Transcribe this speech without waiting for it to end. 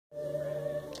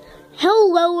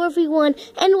Hello everyone,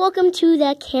 and welcome to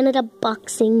that Canada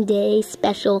Boxing Day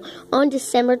special on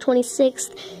December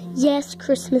 26th. Yes,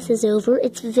 Christmas is over.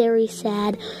 It's very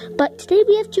sad. But today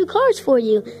we have two cars for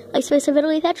you. Ice Racer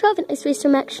Vitaly Petrov and Ice Racer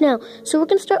Max Schnell. So we're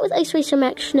going to start with Ice Racer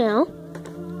Max Schnell.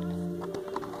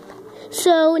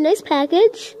 So, nice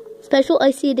package. Special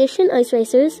Icy Edition Ice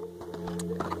Racers.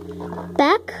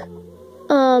 Back,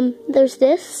 there's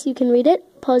this. You can read it.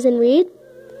 Pause and read.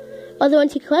 Other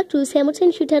ones you collect: Lewis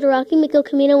Hamilton, Shoot Rocky, Miko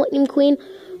Camino, Lightning Queen,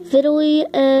 Vitaly,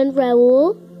 and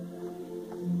Raoul.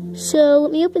 So,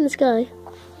 let me open this guy.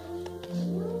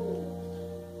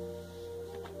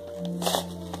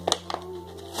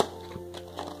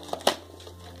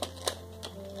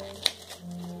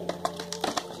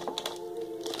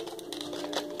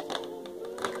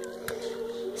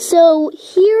 So,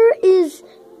 here is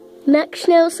Max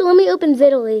Schnell. So, let me open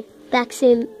Vitaly. Back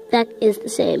is the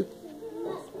same.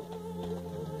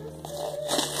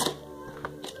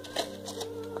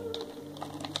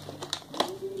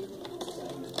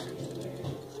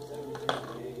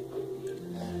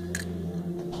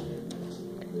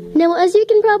 Now, as you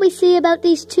can probably see about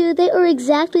these two, they are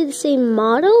exactly the same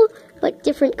model, but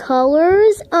different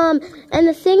colors. And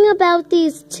the thing about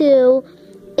these two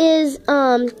is,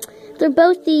 they're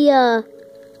both they're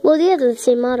the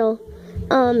same model.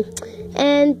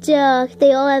 And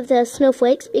they all have the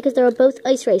snowflakes because they're both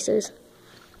ice racers.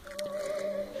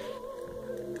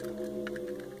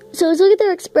 So let's look at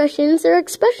their expressions. Their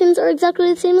expressions are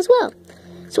exactly the same as well.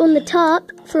 So on the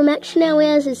top, for Max Schnell, it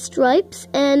has his stripes,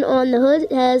 and on the hood,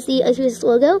 it has the Ice Racers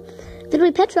logo.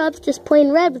 Vitaly Petrov's just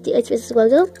plain red with the Ice Racers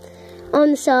logo.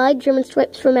 On the side, German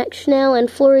stripes for Max Schnell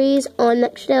and flurries on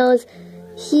Max Schnell's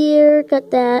here.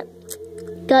 Got that.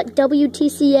 Got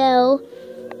WTCL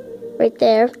right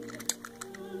there.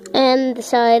 And the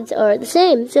sides are the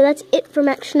same. So that's it for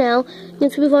Max Schnell.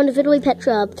 Let's move on to Vitaly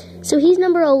Petrov. So he's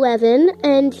number 11,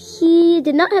 and he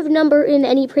did not have a number in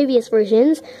any previous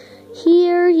versions.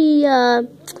 Here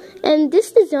and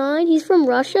this design, he's from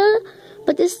Russia,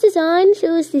 but this design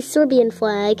shows the Serbian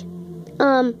flag.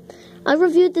 I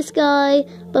reviewed this guy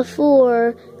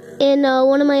before in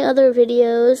one of my other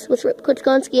videos with Rip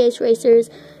Kuchkonski Ice Racers,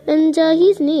 and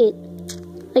he's neat.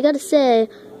 I gotta say,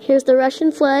 here's the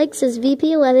Russian flag, says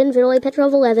VP 11, Vitaly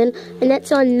Petrov 11, and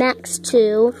that's on Max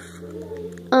 2.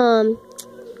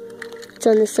 It's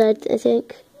on this side, I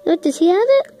think. No, does he have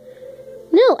it?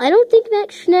 No, I don't think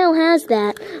Max Schnell has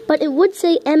that, but it would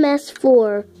say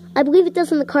MS4. I believe it does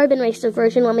in the Carbon Racer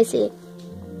version. Let me see.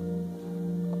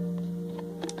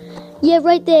 Yeah,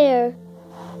 right there.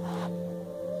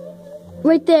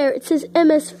 Right there, it says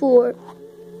MS4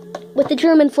 with the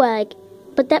German flag.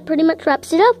 But that pretty much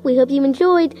wraps it up. We hope you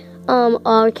enjoyed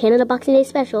our Canada Boxing Day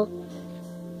special.